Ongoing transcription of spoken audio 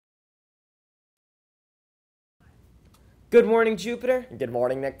Good morning, Jupiter. Good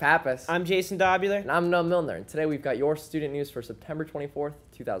morning, Nick Pappas. I'm Jason Dobular. And I'm Noah Milner. And today we've got your student news for September 24th,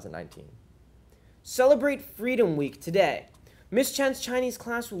 2019. Celebrate Freedom Week today. Miss Chen's Chinese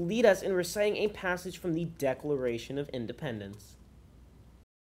class will lead us in reciting a passage from the Declaration of Independence.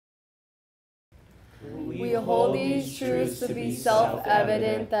 We hold these truths to be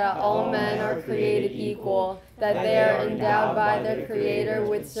self-evident that all men are created equal, that they are endowed by their Creator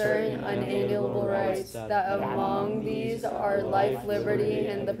with certain unalienable rights, that among these are life, liberty,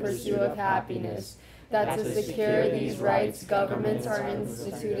 and the pursuit of happiness, that to secure these rights, governments are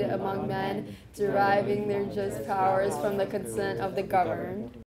instituted among men, deriving their just powers from the consent of the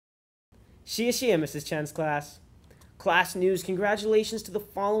governed. Xia, Mrs. Chen's class. Class news, congratulations to the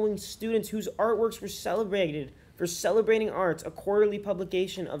following students whose artworks were celebrated for Celebrating Arts, a quarterly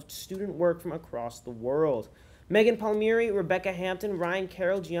publication of student work from across the world. Megan Palmieri, Rebecca Hampton, Ryan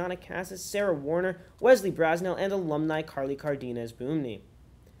Carroll, Gianna Cassis, Sarah Warner, Wesley Brasnell, and alumni Carly Cardenas-Boomney.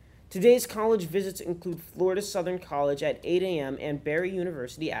 Today's college visits include Florida Southern College at 8 a.m. and Barry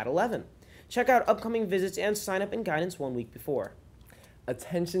University at 11. Check out upcoming visits and sign up and guidance 1 week before.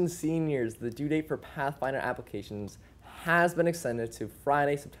 Attention seniors, the due date for Pathfinder applications has been extended to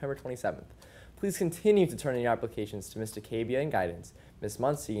Friday, September 27th. Please continue to turn in your applications to Mr. Cabia in guidance, Ms.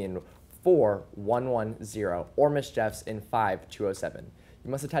 Muncie in 4110, or Ms. Jeffs in 5207.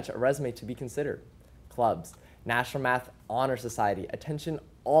 You must attach a resume to be considered. Clubs, National Math Honor Society. Attention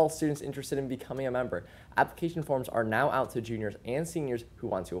all students interested in becoming a member. Application forms are now out to juniors and seniors who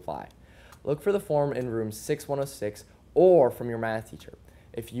want to apply. Look for the form in room 6106 or from your math teacher.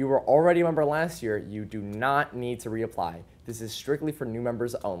 If you were already a member last year, you do not need to reapply. This is strictly for new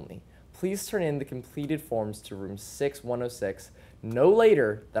members only. Please turn in the completed forms to room 6106 no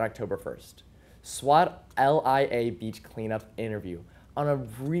later than October 1st. SWAT LIA Beach Cleanup Interview. On a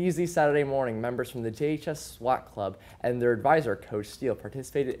breezy Saturday morning, members from the JHS SWAT Club and their advisor, Coach Steele,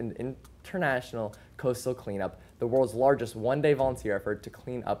 participated in the International Coastal Cleanup, the world's largest one-day volunteer effort to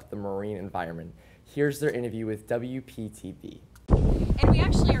clean up the marine environment. Here's their interview with WPTV. And we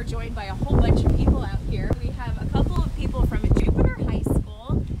actually are joined by a whole bunch of people out here. We have a couple of people from Jupiter High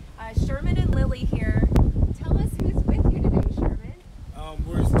School, Sherman and Lily here. Tell us who's with you today, Sherman.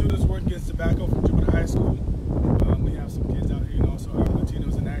 We're students working against tobacco from Jupiter High School. We have some kids out here and also our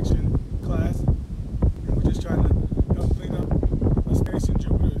Latinos in Action class. And we're just trying to help clean up the space in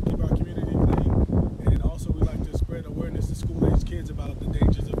Jupiter, keep our community clean. And also we like to spread awareness to school-age kids about the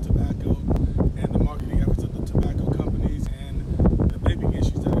dangers of tobacco and the marketing efforts of the tobacco companies and the vaping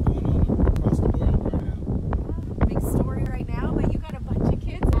issues that are going on across the world right now. Big story right now, but you got a bunch of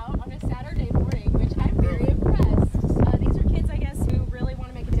kids out on a Saturday morning, which I'm very impressed. These are kids, I guess, who really want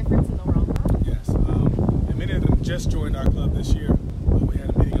to make a difference in the world, huh? Yes, and many of them just joined our club this year. We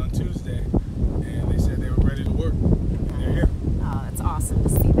had a meeting on Tuesday, and they said they were ready to work. And they're here. Oh, that's awesome to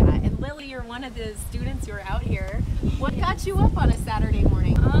see that. And Lily, you're one of the students who are out here. What got you up on a Saturday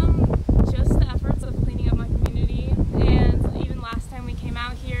morning? Just the efforts of cleaning up my community, and even last time we came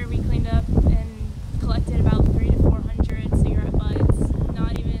out here, we cleaned up and collected about 300 to 400 cigarette butts,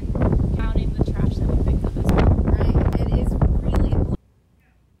 not even counting the trash that we picked up as well. Right, it is really...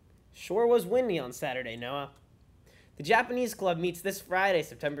 Sure was windy on Saturday, Noah. The Japanese Club meets this Friday,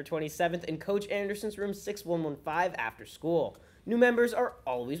 September 27th in Coach Anderson's room 6115 after school. New members are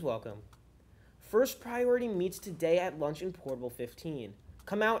always welcome. First Priority meets today at lunch in Portable 15.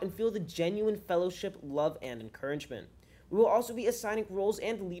 Come out and feel the genuine fellowship, love, and encouragement. We will also be assigning roles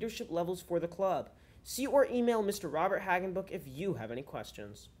and leadership levels for the club. See or email Mr. Robert Hagenbook if you have any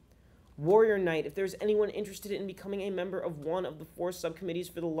questions. Warrior Night, if there's anyone interested in becoming a member of one of the 4 subcommittees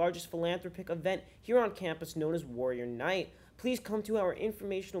for the largest philanthropic event here on campus known as Warrior Night, please come to our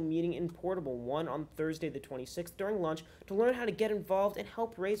informational meeting in Portable 1 on Thursday the 26th during lunch to learn how to get involved and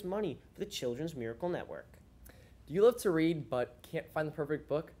help raise money for the Children's Miracle Network. Do you love to read but can't find the perfect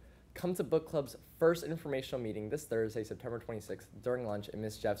book? Come to Book Club's first informational meeting this Thursday, September 26th during lunch in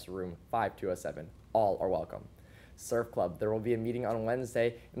Ms. Jeff's room 5207. All are welcome. Surf Club, there will be a meeting on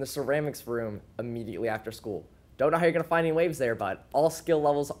Wednesday in the ceramics room immediately after school. Don't know how you're going to find any waves there, but all skill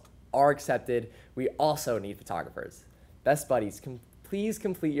levels are accepted. We also need photographers. Best Buddies, please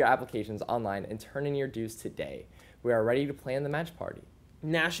complete your applications online and turn in your dues today. We are ready to plan the match party.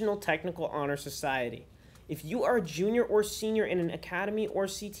 National Technical Honor Society. If you are a junior or senior in an academy or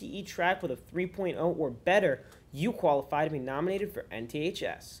CTE track with a 3.0 or better, you qualify to be nominated for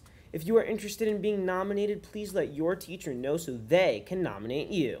NTHS. If you are interested in being nominated, please let your teacher know so they can nominate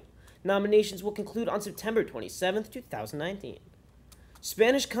you. Nominations will conclude on September 27th, 2019.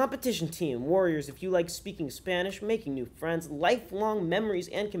 Spanish competition team, Warriors, if you like speaking Spanish, making new friends, lifelong memories,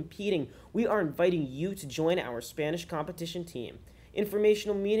 and competing, we are inviting you to join our Spanish competition team.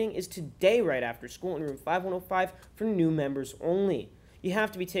 Informational meeting is today right after school in room 5105 for new members only. You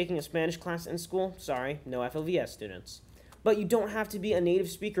have to be taking a Spanish class in school. Sorry, no FLVS students. But you don't have to be a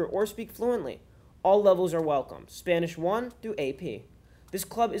native speaker or speak fluently. All levels are welcome, Spanish 1 through AP. This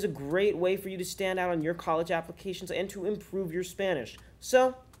club is a great way for you to stand out on your college applications and to improve your Spanish.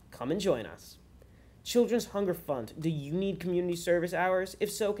 So, come and join us. Children's Hunger Fund. Do you need community service hours? If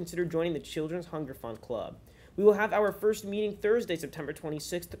so, consider joining the Children's Hunger Fund Club. We will have our first meeting Thursday, September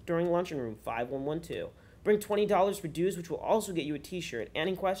 26th during lunch in room 5112. Bring $20 for dues, which will also get you a t-shirt.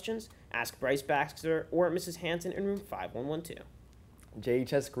 Any questions? Ask Bryce Baxter or Mrs. Hanson in room 5112.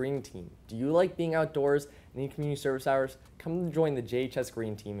 JHS Green Team. Do you like being outdoors and need community service hours? Come join the JHS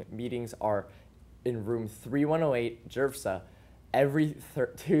Green Team. Meetings are in room 3108, JRFSA, every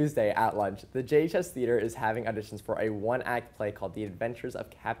Tuesday at lunch. The JHS Theater is having auditions for a one-act play called The Adventures of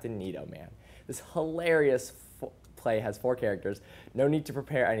Captain Neato Man. This hilarious play has 4 characters. No need to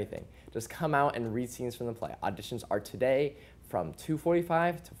prepare anything. Just come out and read scenes from the play. Auditions are today from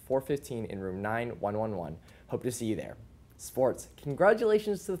 2:45 to 4:15 in room 9111. Hope to see you there. Sports.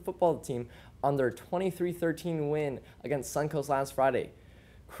 Congratulations to the football team on their 23-13 win against Suncoast last Friday.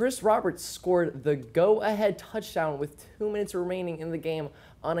 Chris Roberts scored the go-ahead touchdown with 2 minutes remaining in the game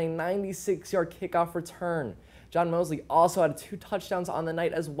on a 96-yard kickoff return. John Mosley also had 2 touchdowns on the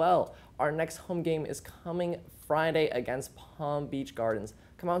night as well. Our next home game is coming Friday against Palm Beach Gardens.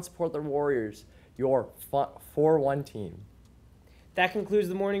 Come out and support the Warriors, your 4-1 team. That concludes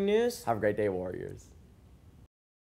the morning news. Have a great day, Warriors.